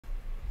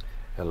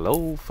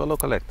Hello fellow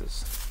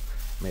collectors.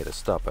 Made a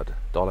stop at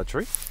Dollar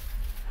Tree.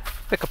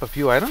 Pick up a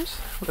few items.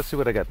 Let's see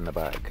what I got in the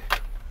bag.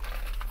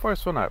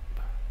 First one up.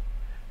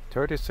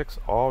 36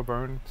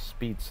 Auburn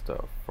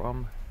Speedster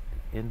from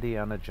the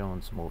Indiana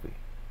Jones movie.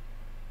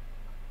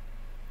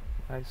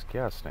 Nice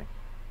casting.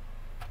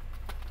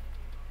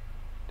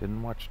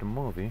 Didn't watch the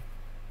movie.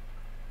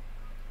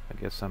 I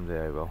guess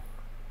someday I will.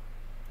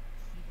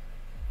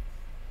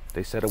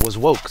 They said it was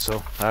woke,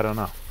 so I don't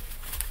know.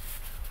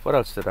 What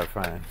else did I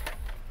find?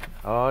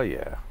 Oh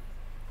yeah,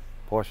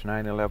 Porsche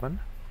 911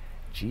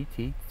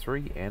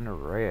 GT3 in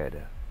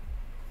red.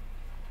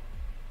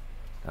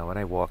 Now when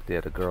I walked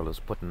there, the girl was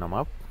putting them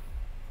up.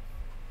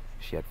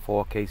 She had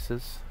 4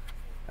 cases,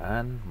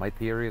 and my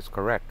theory is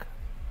correct.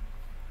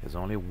 There's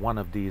only one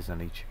of these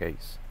in each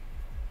case.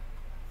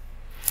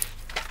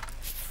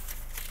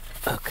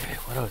 Okay,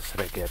 what else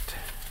did I get?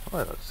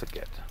 What else did I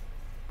get?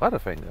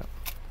 Butterfinger.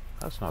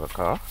 That's not a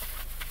car.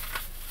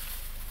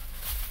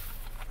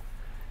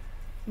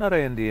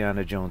 Another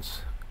Indiana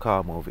Jones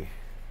car movie.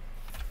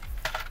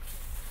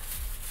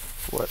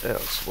 What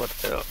else?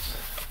 What else?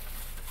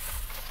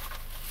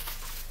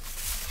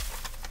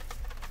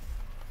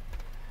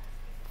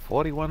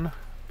 '41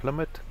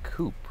 Plymouth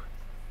Coupe.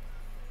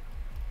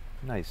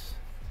 Nice.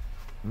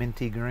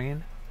 Minty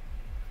green.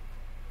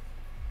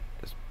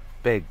 Just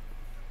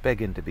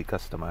begging to be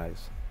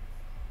customized.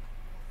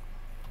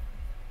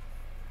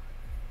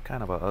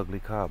 Kind of an ugly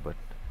car, but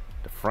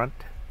the front,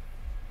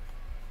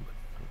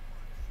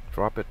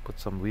 drop it, put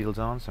some wheels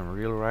on, some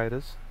real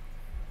riders,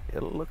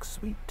 it'll look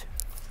sweet.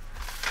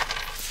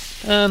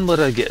 And what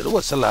I get?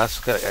 What's the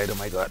last item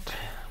I got?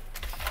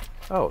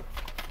 Oh,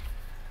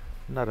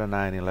 another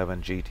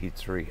 911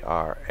 GT3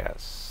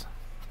 RS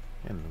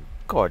in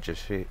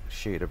gorgeous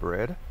shade of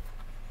red,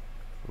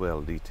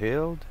 well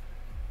detailed.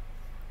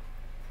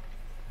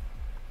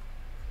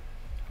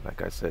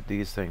 Like I said,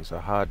 these things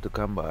are hard to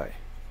come by.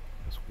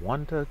 Just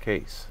one to a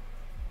case.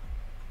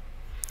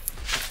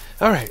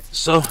 Alright,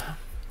 so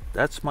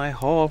that's my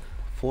haul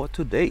for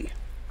today.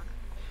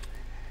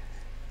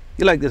 If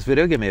you like this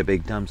video, give me a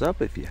big thumbs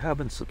up. If you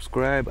haven't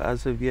subscribed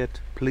as of yet,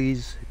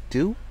 please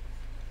do.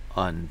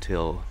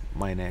 Until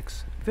my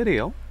next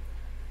video,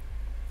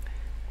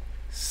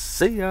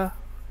 see ya.